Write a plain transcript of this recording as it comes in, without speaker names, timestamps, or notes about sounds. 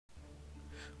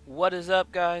What is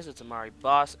up, guys? It's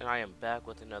amauriboss and I am back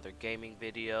with another gaming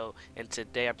video, and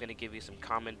today I'm going to give you some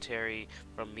commentary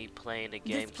from me playing a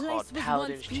game called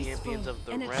Paladins Champions of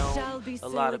the Realm. A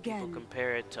lot of people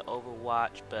compare it to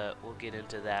Overwatch, but we'll get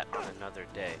into that on another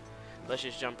day. Let's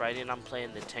just jump right in. I'm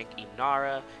playing the tank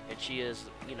Inara, and she is,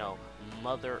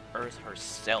 Mother Earth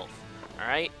herself.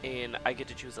 Alright, and I get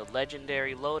to choose a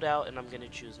legendary loadout, and I'm going to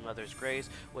choose Mother's Grace,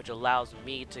 which allows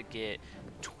me to get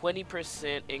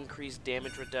 20% increased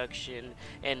damage reduction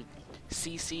and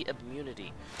CC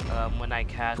immunity when I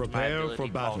cast my ability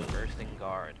called Earthen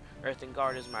Guard. Earthen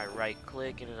Guard is my right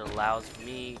click, and it allows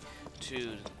me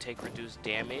to take reduced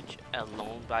damage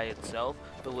alone by itself,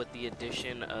 but with the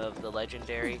addition of the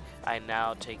legendary, I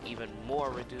now take even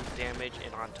more reduced damage,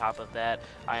 and on top of that,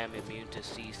 I am immune to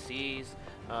CCs,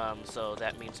 so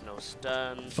that means no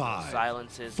stuns, no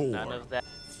silences, none of that.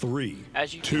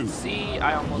 As you can see,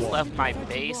 I almost left my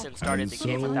base and started the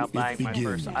game without buying my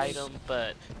first item,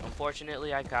 but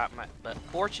unfortunately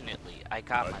fortunately I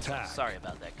caught myself. Sorry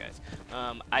about that, guys.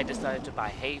 I decided to buy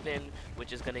Haven,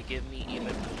 which is going to give me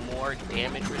even more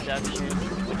damage reduction,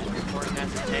 which is important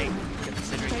as a tank,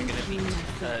 considering you're going to be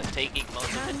taking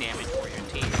most of the damage for your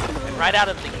team. And right out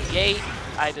of the gate,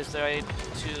 I decided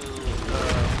to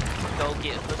go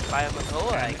get hooked by a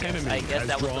Makoa, I guess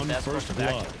that was the best course of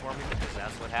action for me, because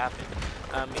that's what happened.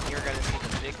 And you're going to see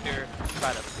the Victor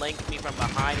try to flank me from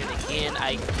behind, and again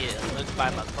I get hooked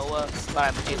by Makoa, but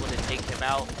I'm able to take him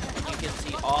out. You can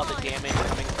see all the damage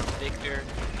coming from Victor.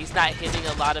 He's not hitting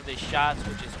a lot of his shots,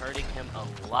 which is hurting him a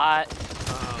lot.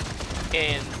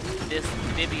 And this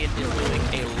Vivian is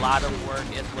doing a lot of work,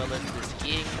 as well as this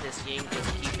Ying. This Ying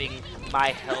is keeping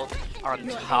my health on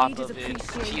top of it.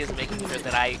 She is making sure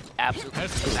that I absolutely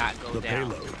cannot go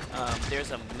down.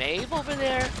 There's a Maeve over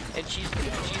there, and she's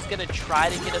gonna try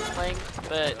to get a flank,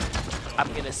 but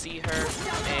I'm gonna see her,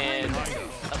 and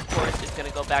of course it's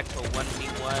gonna go back to a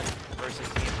 1v1 versus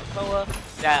me and Makoa.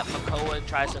 That Makoa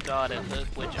tries to throw out a hook,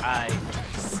 which I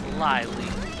slyly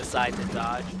decide to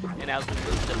dodge. And as we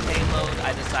move the payload,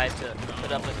 I decide to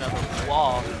put up another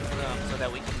wall so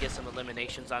that we can get some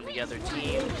eliminations on the other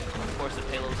team. Of course, the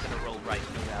payload is going to roll right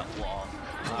through that wall.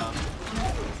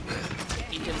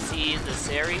 You can see the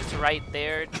Ceres right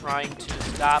there trying to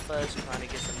stop us, trying to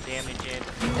get some damage in.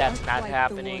 That's not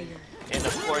happening. And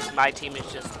of course, my team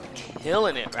is just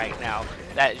killing it right now.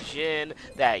 That Jhin,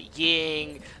 that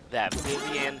Ying, that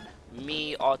Vivian,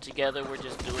 me all together, we're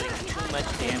just doing too much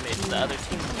damage. The other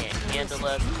team can't handle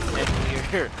us,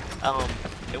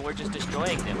 and we're just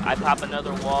destroying them. I pop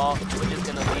another wall, which is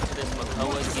gonna lead to this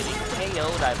Makoa getting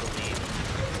KO'd, I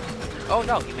believe. Oh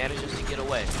no, he manages to get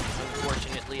away.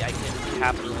 Unfortunately, I couldn't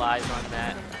capitalize on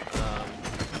that.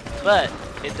 But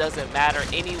it doesn't matter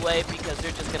anyway, because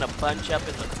they're just gonna bunch up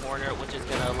in the corner, which is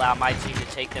gonna allow my team to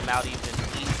take them out even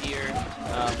easier.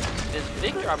 This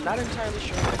Victor, I'm not entirely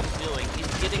sure what he's doing. He's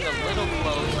getting a little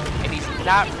close, and he's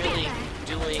not really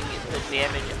doing the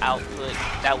damage output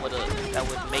that would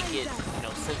make it,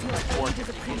 sensible for him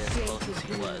to get as close as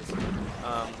he was.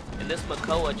 And this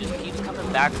Makoa just keeps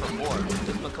coming back for more.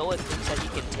 This Makoa thinks that he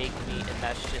can take me, and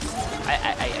that's just,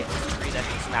 I disagree. That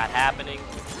it's not happening.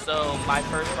 So my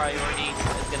first priority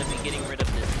is going to be getting rid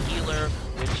of this healer,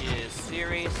 which is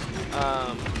Ceres.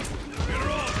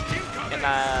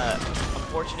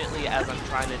 Unfortunately, as I'm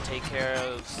trying to take care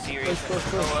of Ceres and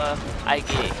Makoa, I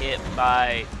get hit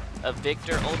by a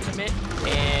Victor ultimate,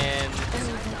 and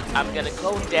I'm gonna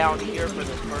go down here for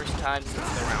the first time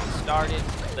since the round started,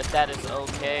 but that is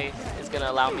okay. It's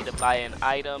gonna allow me to buy an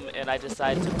item, and I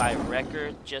decided to buy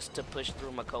Wrecker just to push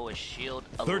through Makoa's shield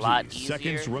a lot easier. 30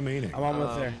 seconds remaining. I'm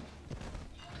almost there.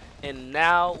 And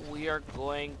now we are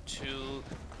going to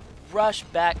rush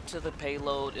back to the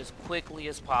payload as quickly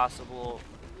as possible.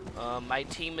 My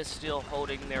team is still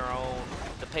holding their own.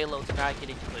 The payload's not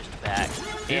getting pushed back.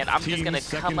 And I'm just going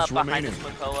to come up behind this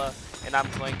Makoa, and I'm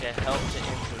going to help to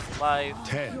end his life.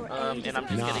 And I'm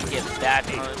just going to get back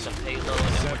on the payload,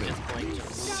 and we're just going to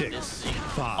move this thing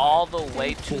all the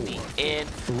way to the end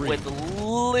with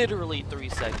literally 3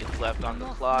 seconds left on the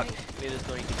clock. It is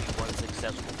going to be one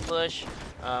successful push.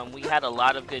 We had a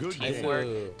lot of good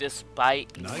teamwork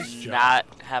despite not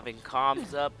having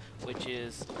comms up, which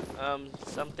is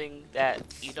something that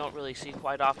you don't really see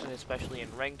quite often, especially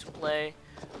in ranked play.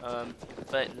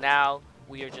 But now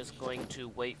we are just going to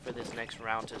wait for this next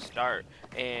round to start.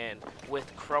 And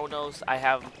with Chronos, I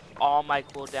have all my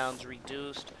cooldowns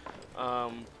reduced.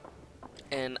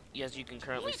 And as you can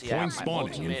currently see, I have my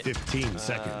ultimate. In 15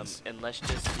 seconds. And let's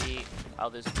just see how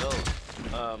this goes.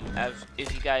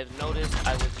 If you guys noticed,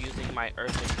 I was using my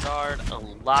Earthen Guard a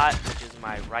lot, which is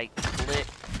my right click.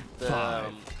 The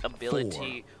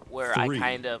ability where I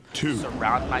kind of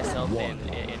surround myself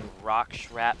in rock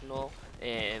shrapnel,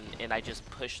 and I just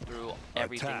push through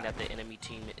everything that the enemy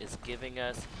team is giving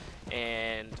us,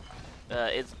 and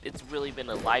it's really been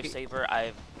a lifesaver.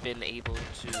 I've been able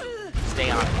to stay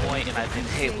on point, and I've been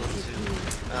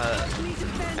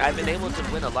able to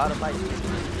win a lot of fights with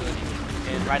this ability.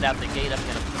 And right out the gate, I'm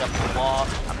gonna put up the wall.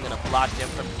 I'm gonna block them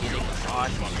from getting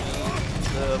on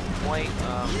the point.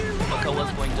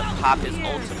 Makoa's going to pop his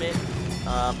ultimate,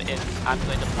 and I'm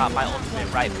going to pop my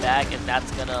ultimate right back, and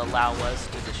that's gonna allow us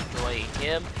to destroy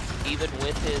him, even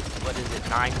with his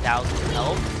 9,000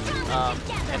 health.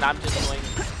 And I'm just going,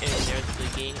 and there's the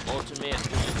Ging ultimate,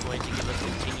 which is going to give us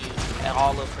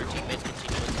all of her teammates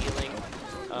continuous healing.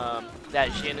 That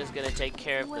Jhin is going to take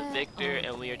care of the victor,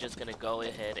 and we are just going to go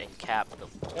ahead and cap the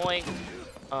point.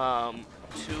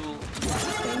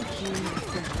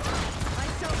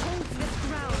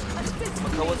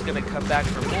 Makoa's going to come back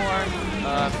for more.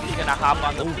 He's going to hop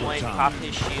on the point, pop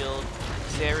his shield.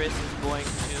 Ceres is going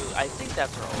to, I think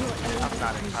that's her ultimate, I'm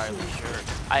not entirely sure.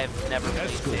 I have never played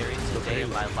Ceres a day in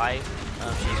my life.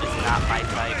 She's just not my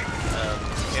type of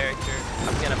character.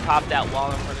 I'm going to pop that wall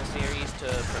in front of Ceres to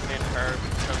prevent her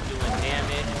from doing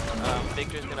damage.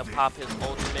 Victor's going to pop his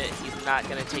ultimate. He's not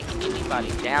going to take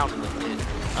anybody down with it,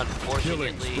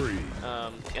 unfortunately.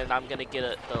 And I'm going to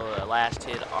get the last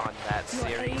hit on that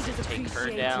Ceres and take her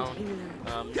down.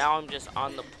 Now I'm just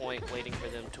on the point waiting for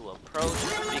them to approach,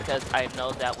 because I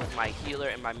know that with my healer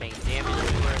and my main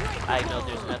damage doer, I know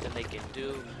there's nothing they can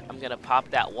do. I'm going to pop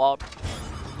that wall.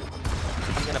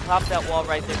 I'm gonna pop that wall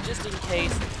right there, just in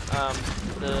case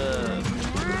the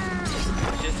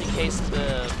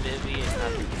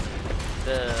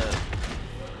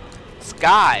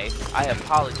Sky, I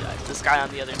apologize, the Sky on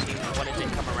the other team wanted to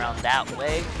come around that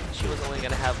way. She was only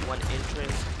gonna have one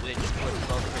entrance, which was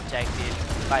both protected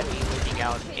by me looking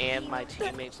out and my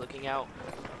teammates looking out.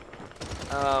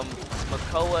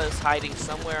 Makoa is hiding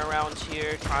somewhere around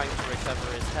here, trying to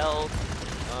recover his health.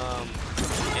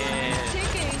 And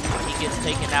he gets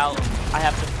taken out. I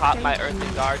have to pop my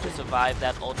Earthen Guard to survive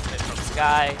that ultimate from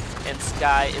Sky, and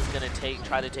Sky is gonna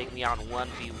try to take me on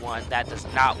 1v1. That does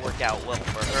not work out well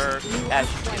for her. As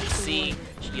you can see,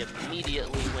 she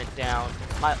immediately went down.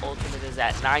 My ultimate is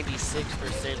at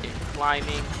 96% in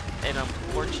climbing, and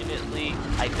unfortunately,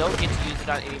 I don't get to use it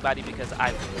on anybody because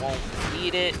I won't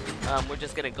need it. We're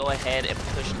just gonna go ahead and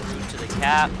push through to the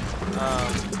cap.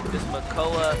 This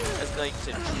Makoa is going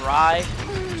to try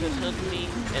to hook me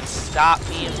and stop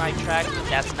me in my tracks, but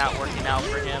that's not working out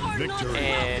for him.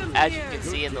 And as you can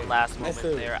see in the last moment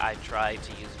there, I tried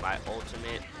to use my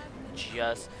ultimate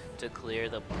just to clear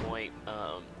the point,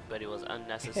 but it was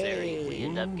unnecessary. We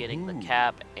ended up getting the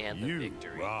cap and the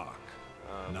victory.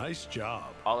 Nice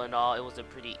job. All in all, it was a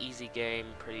pretty easy game,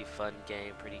 pretty fun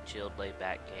game, pretty chilled,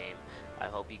 laid-back game. I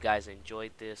hope you guys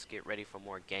enjoyed this. Get ready for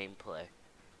more gameplay.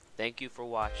 Thank you for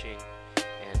watching,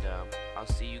 and I'll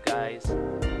see you guys